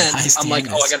 then I'm like,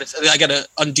 I gotta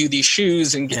undo these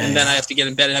shoes, and then I have to get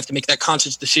in bed and have to make that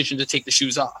conscious decision to take the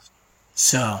shoes off.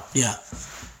 So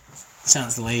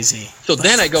sounds lazy. So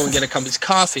then I go and get a cup of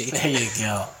coffee. There you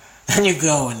go. Then you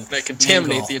go and I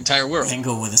contaminate the entire world.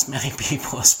 Mingle with as many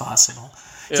people as possible.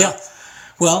 Yeah.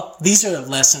 Well, these are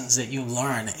lessons that you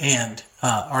learn, and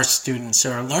our students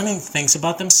are learning things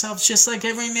about themselves, just like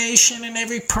every nation and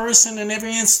every person and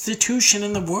every institution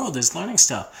in the world is learning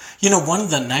stuff. One of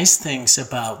the nice things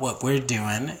about what we're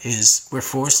doing we're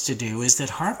forced to do is that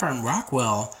Harper and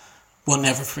Rockwell will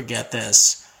never forget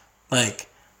this. Like,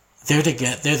 they're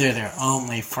their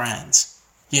only friends,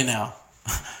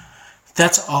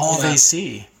 That's all they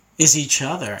see is each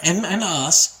other and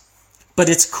us. But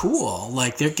it's cool.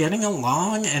 Like, they're getting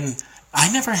along, and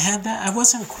I never had that. I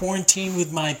wasn't quarantined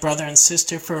with my brother and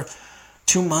sister for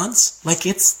 2 months. Like,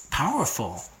 it's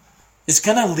powerful. It's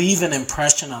going to leave an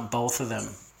impression on both of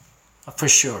them, for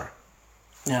sure.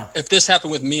 Yeah. If this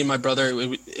happened with me and my brother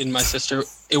and my sister,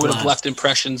 it would have left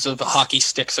impressions of hockey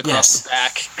sticks across the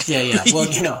back. Yeah.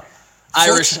 Well,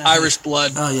 Irish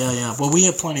blood. Oh, yeah. Well, we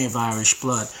have plenty of Irish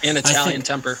blood. And Italian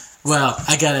temper. Well,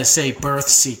 I gotta say, birth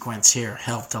sequence here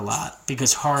helped a lot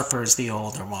because Harper's the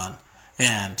older one,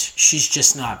 and she's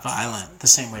just not violent the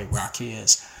same way Rocky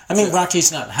is. I mean,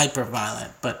 Rocky's not hyper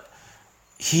violent, but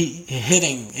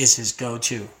hitting is his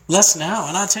go-to. Less now,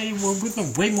 and I'll tell you, we've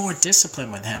been way more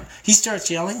disciplined with him. He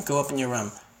starts yelling, go up in your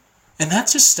room, and that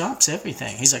just stops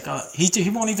everything. He's like, he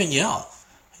won't even yell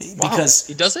because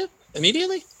he does it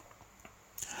immediately.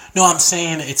 No, I'm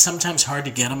saying it's sometimes hard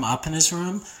to get him up in his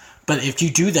room. But if you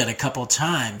do that a couple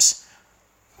times,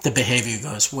 the behavior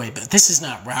goes way better. This is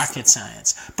not rocket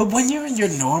science. But when you're in your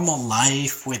normal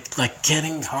life with like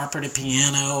getting Harper to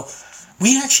piano,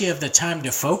 we actually have the time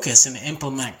to focus and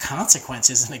implement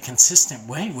consequences in a consistent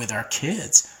way with our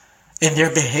kids. And their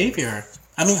behavior,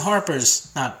 I mean,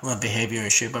 Harper's not a behavior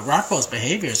issue, but Rockwell's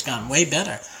behavior has gone way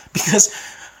better. Because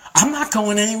I'm not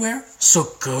going anywhere, so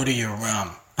go to your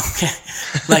room. Okay?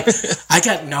 Like, I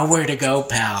got nowhere to go,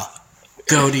 pal.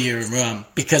 Go to your room,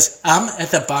 because I'm at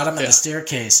the bottom of the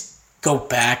staircase. Go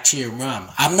back to your room.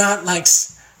 I'm not like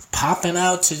popping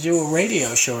out to do a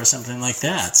radio show or something like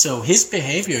that. So his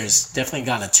behavior has definitely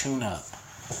got a tune up.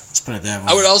 Let's put it that way.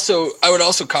 I would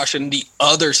also caution the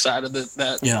other side of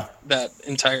that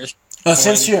entire. Oh,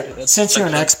 since you're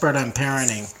an expert on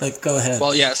parenting, like, go ahead.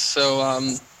 Well, yes. So,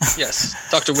 yes,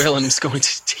 Dr. Whalen is going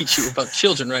to teach you about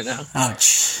children right now. Oh,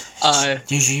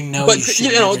 but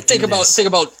think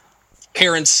about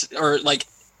parents, or like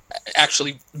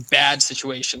actually bad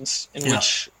situations in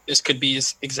which this could be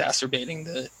exacerbating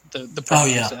the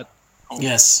problems at home.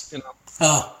 Yes. Think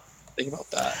about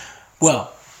that.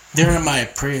 Well, they're in my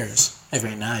prayers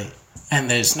every night, and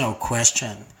there's no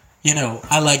question.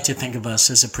 I like to think of us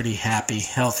as a pretty happy,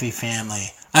 healthy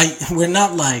family. We're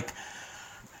not like,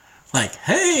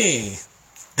 hey,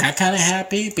 that kind of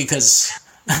happy, because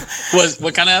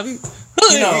what kind of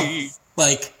happy?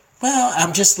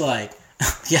 I'm just like,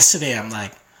 yesterday I'm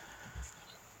like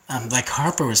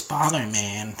Harper was bothering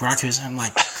me, and I'm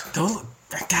like,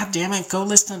 God damn it, go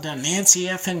listen to Nancy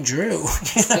effing Drew.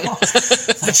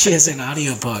 Like, she has an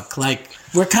audiobook. Like,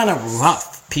 we're kind of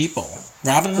rough people.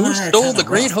 Robin and I are stole the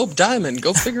Great Hope Diamond?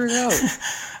 Go figure it out.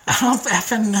 I don't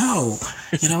effing know.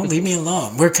 Leave me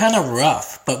alone. We're kind of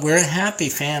rough, but we're a happy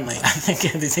family. I think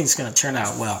everything's going to turn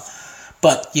out well.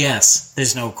 But yes,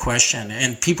 there's no question.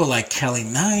 And people like Kelly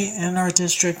Knight in our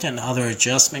district and other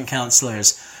adjustment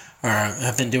counselors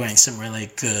have been doing some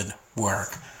really good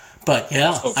work. But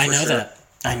I know that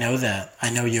I know that. I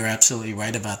know you're absolutely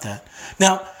right about that.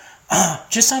 Now,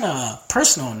 just on a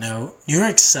personal note, you're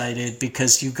excited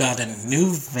because you got a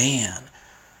new van.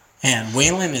 And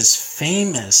Waylon is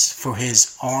famous for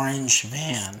his orange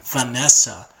van,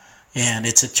 Vanessa. And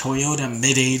it's a Toyota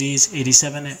mid-80s,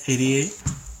 87, 88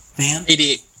 van?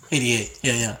 88. 88,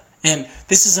 yeah. And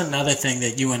this is another thing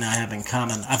that you and I have in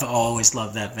common. I've always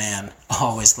loved that van.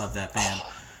 Always loved that van.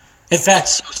 In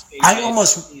fact, I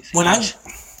almost, when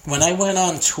I went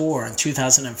on tour in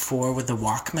 2004 with the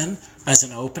Walkman as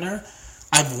an opener,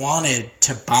 I wanted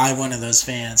to buy one of those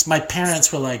vans. My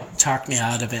parents were like, talk me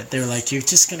out of it. They were like, you're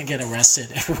just going to get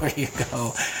arrested everywhere you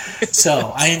go.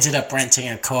 So I ended up renting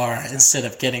a car instead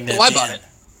of getting that van. I bought it.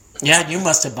 Yeah, you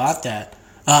must have bought that.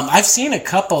 I've seen a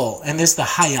couple, and there's the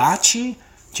Hayachi.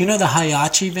 Do you know the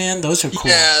Hayachi van? Those are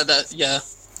cool. Yeah.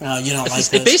 You don't like It's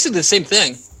those? basically the same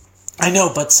thing. I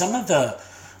know, but some of the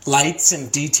lights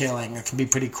and detailing can be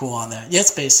pretty cool on that. Yeah,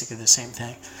 it's basically the same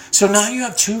thing. So now you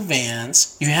have two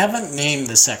vans. You haven't named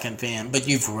the second van, but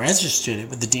you've registered it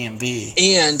with the DMV.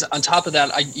 And on top of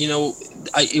that,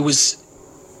 it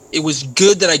was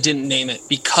good that I didn't name it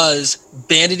because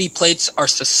vanity plates are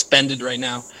suspended right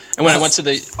now. And when I went to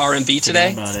the RMV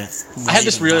today, I had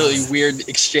this really weird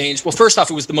exchange. Well, first off,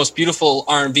 it was the most beautiful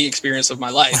RMV experience of my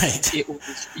life. Right.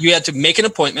 You had to make an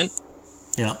appointment.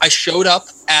 Yeah. I showed up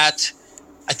at,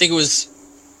 I think it was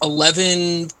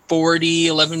 11:40,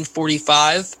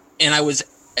 11:45, and I was,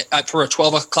 for a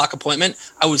 12 o'clock appointment,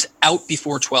 I was out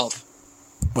before 12.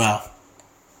 Wow.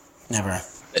 Never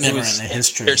in the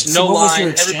history. There's no what line. Was your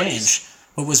exchange?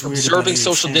 What was weird observing about your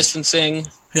social exchange? distancing.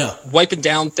 Yeah. Wiping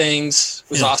down things.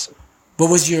 It was awesome. What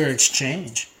was your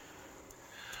exchange?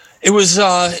 It was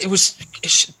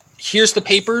here's the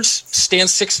papers, stand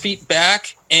 6 feet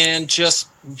back and just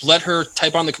let her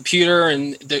type on the computer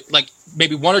and like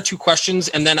maybe one or two questions.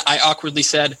 And then I awkwardly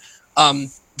said,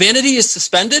 vanity is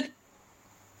suspended.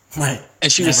 Right.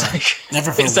 And she was like,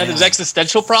 never is that an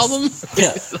existential problem?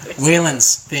 Yeah.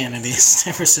 Waylon's vanity is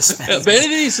never suspended.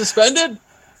 Vanity is suspended?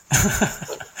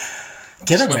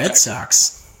 Get a Red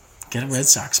Sox. Get a Red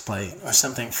Sox plate or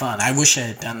something fun. I wish I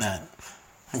had done that.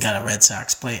 I got a Red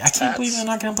Sox plate. I can't believe they're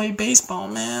not going to play baseball,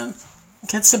 man.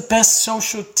 It's the best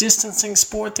social distancing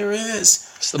sport there is.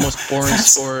 It's the most boring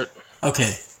sport.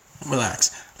 Okay,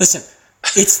 relax. Listen,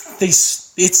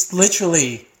 it's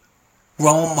literally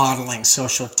role modeling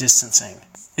social distancing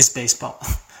is baseball.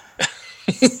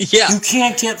 Yeah. You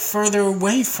can't get further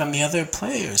away from the other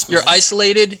players. Man. You're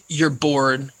isolated. You're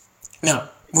bored. No.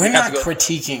 We're not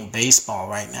critiquing baseball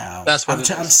right now. That's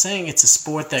what I'm saying it's a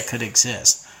sport that could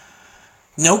exist.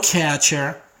 No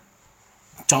catcher.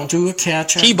 Don't do a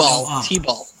catcher. T-ball. No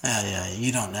T-ball. Yeah,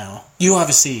 you don't know. You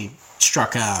obviously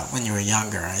struck out when you were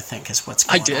younger, I think is what's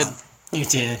going on. I did. You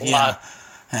did, yeah.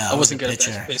 I wasn't good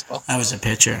pitcher. at baseball. I was a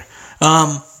pitcher.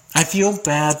 I feel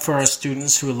bad for our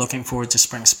students who are looking forward to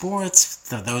spring sports,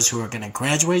 those who are going to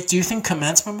graduate. Do you think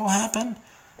commencement will happen?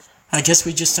 I guess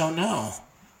we just don't know.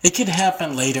 It could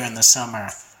happen later in the summer.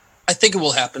 I think it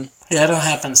will happen. Yeah, it'll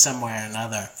happen somewhere or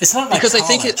another. It's not like because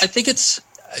college. I think it's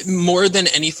more than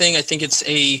anything. I think it's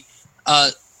a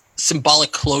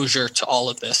symbolic closure to all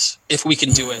of this if we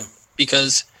can do it.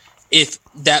 Because if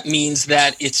that means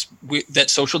that that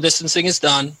social distancing is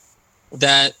done,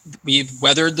 that we've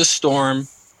weathered the storm,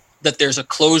 that there's a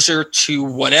closure to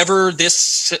whatever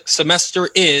this semester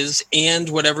is, and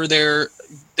whatever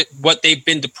what they've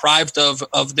been deprived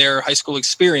of their high school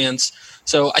experience.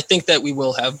 So I think that we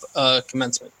will have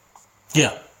commencement.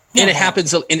 Yeah. And it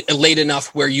happens late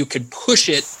enough where you could push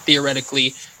it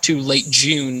theoretically to late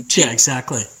June. Yeah,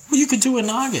 exactly. Well, you could do it in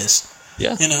August.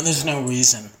 Yeah. There's no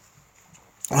reason.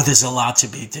 Well, there's a lot to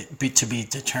be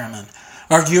determined.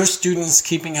 Are your students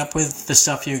keeping up with the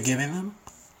stuff you're giving them?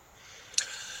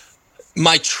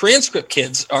 My transcript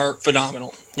kids are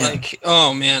phenomenal. Yeah. Like,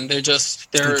 oh man, they're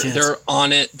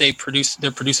on it.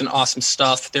 They're producing awesome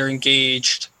stuff. They're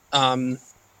engaged.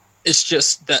 It's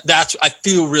just that's I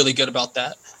feel really good about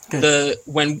that. Good.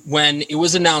 When it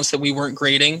was announced that we weren't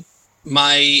grading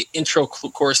my intro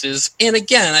courses, and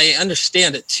again, I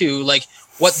understand it too. Like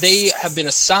what they have been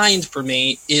assigned for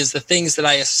me is the things that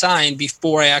I assign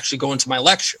before I actually go into my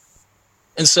lecture,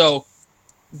 and so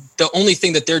the only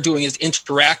thing that they're doing is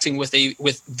interacting with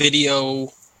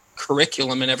video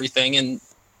curriculum and everything. And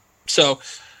so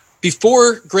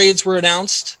before grades were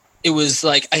announced, it was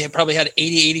like I had probably had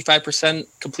 80-85%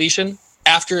 completion.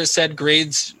 After it said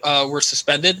grades were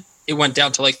suspended, it went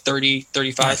down to like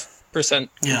 30-35%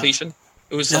 completion.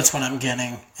 It was that's what I'm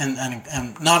getting, and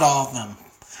not all of them,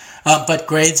 but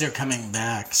grades are coming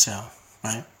back. So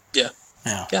right, yeah.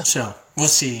 So we'll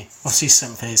see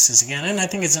some faces again, and I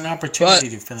think it's an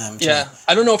opportunity for them. Yeah,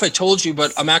 I don't know if I told you,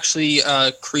 but I'm actually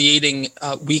creating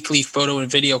weekly photo and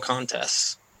video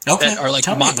contests that are like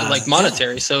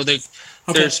monetary. So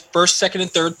there's first, second,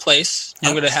 and third place. Yep.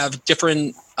 I'm going to have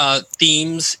different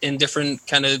themes and different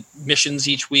kind of missions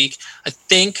each week. I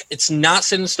think it's not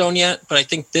set in stone yet, but I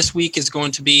think this week is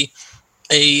going to be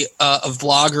a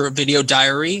vlog or a video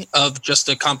diary of just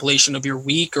a compilation of your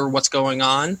week or what's going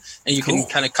on, and you can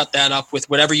kind of cut that up with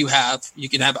whatever you have. You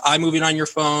can have iMovie on your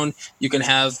phone, you can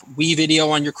have WeVideo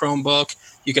on your Chromebook,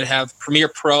 you can have Premiere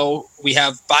Pro. We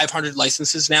have 500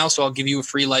 licenses now, so I'll give you a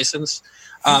free license.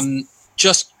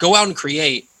 Just go out and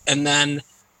create, and then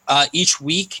each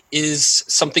week is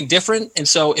something different. And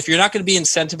so if you're not going to be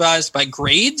incentivized by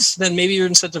grades, then maybe you're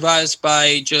incentivized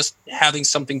by just having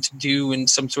something to do in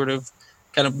some sort of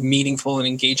kind of meaningful and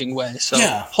engaging way. So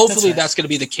hopefully that's going to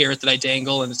be the carrot that I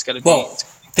dangle, and it's going to be.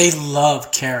 They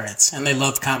love carrots and they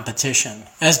love competition,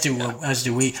 as do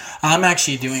we. I'm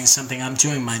actually doing something. I'm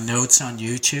doing my notes on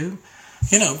YouTube,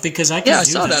 because I can. I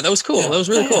saw that. That was cool. That was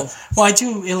really cool. Well, I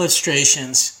do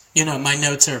illustrations. My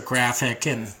notes are graphic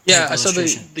and I saw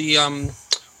the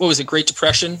what was it, Great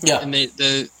Depression? Yeah, and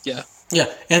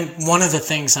and one of the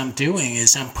things I'm doing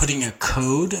is I'm putting a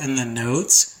code in the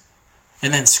notes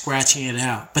and then scratching it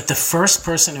out. But the first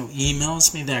person who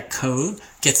emails me that code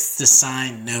gets the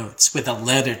signed notes with a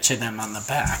letter to them on the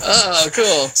back. Oh,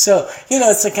 cool. So,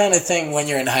 it's the kind of thing when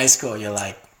you're in high school, you're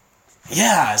like,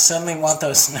 I suddenly want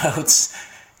those notes,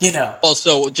 Well,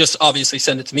 so just obviously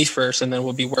send it to me first, and then it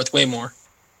will be worth way more.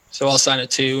 So I'll sign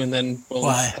it too, and then we'll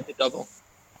have it double.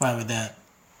 Why would that?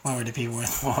 Why would it be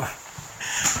worth more?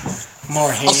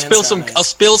 More hands. I'll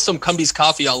spill some Cumby's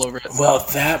coffee all over it. Well,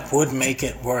 that would make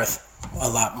it worth a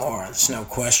lot more. There's no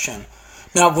question.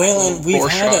 Now, Waylon,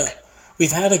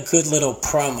 we've had a good little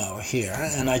promo here,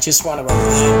 and I just want to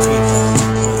remind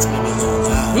people, it's maybe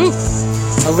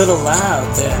a little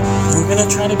loud, that we're going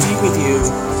to try to be with you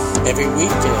every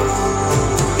weekday,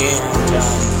 and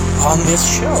on this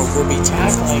show, we'll be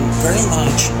tackling very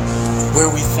much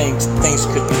where we think things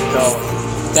could be going.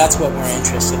 That's what we're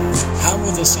interested in. How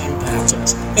will this impact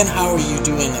us? And how are you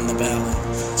doing in the Valley?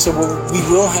 So we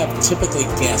will have typically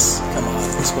guests come on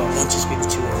as well. It won't just be the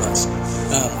two of us.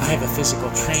 I have a physical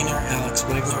trainer, Alex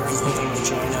Wegner, I'm hoping to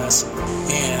join us,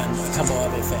 and a couple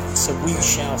other things. So we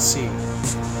shall see.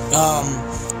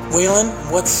 Waylon,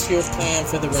 what's your plan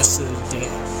for the rest of the day?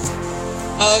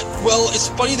 Well, it's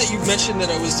funny that you mentioned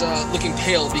that I was looking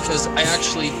pale, because I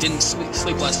actually didn't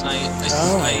sleep last night.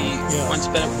 I went to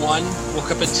bed at 1,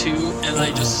 woke up at 2, and I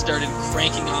just started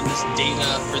cranking on this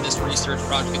data for this research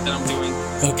project that I'm doing.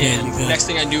 Okay. And the next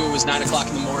thing I knew, it was 9 o'clock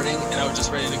in the morning, and I was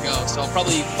just ready to go. So I'll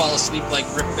probably fall asleep like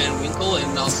Rip Van Winkle,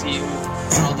 and I'll see you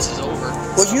when all this is over.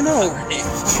 Well,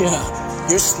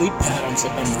 your sleep patterns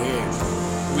have been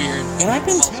weird. And I've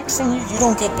been texting you. You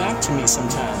don't get back to me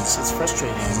sometimes. It's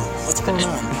frustrating. What's going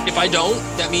on? If I don't,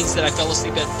 that means that I fell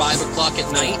asleep at 5 o'clock at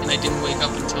night and I didn't wake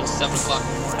up until 7 o'clock in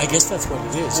the morning. I guess that's what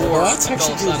it is. Well, I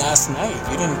texted you last night.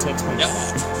 You didn't text me back.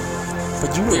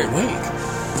 But you were awake.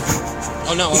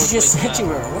 Oh, no. You just said you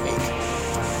were awake.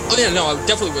 Oh, yeah, no, I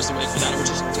definitely was awake for that. I was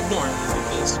just ignoring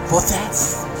it. Well,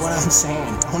 that's what I'm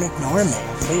saying. Don't ignore me,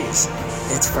 please.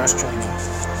 It's frustrating.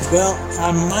 Well,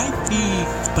 I might be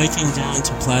biking down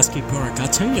to Pulaski Park. I'll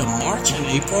tell you, March and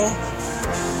April,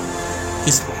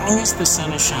 as long as the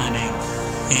sun is shining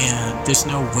and there's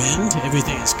no wind,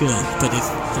 everything is good. But if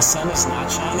the sun is not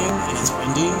shining and it's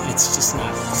windy, it's just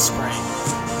not spring.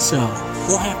 So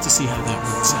we'll have to see how that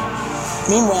works out.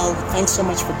 Meanwhile, thanks so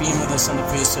much for being with us on the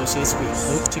Free Associates. We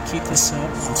hope to keep this up.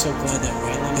 I'm so glad that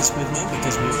Waylon is with me,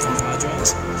 because we're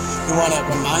compadres. We want to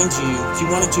remind you, do you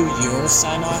want to do your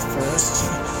sign-off first?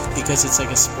 Because it's like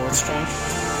a sports drink?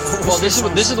 Well, this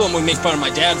is the one we make fun of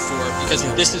my dad for, because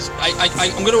this is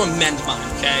I'm going to amend mine,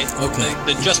 okay?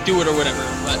 The just do it or whatever.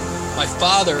 But my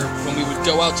father, when we would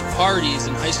go out to parties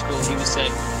in high school, he would say,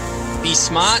 "Be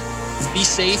smart, be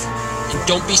safe, and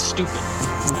don't be stupid."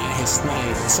 Nice.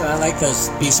 So I like those.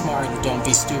 Be smart and don't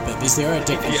be stupid, because there are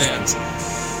different things.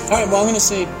 All right. Well, I'm going to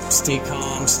say, stay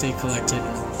calm, stay collected,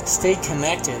 stay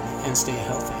connected, and stay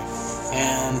healthy.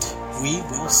 And we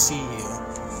will see you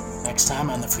next time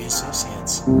on the Free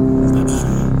Associates.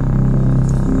 Bye-bye.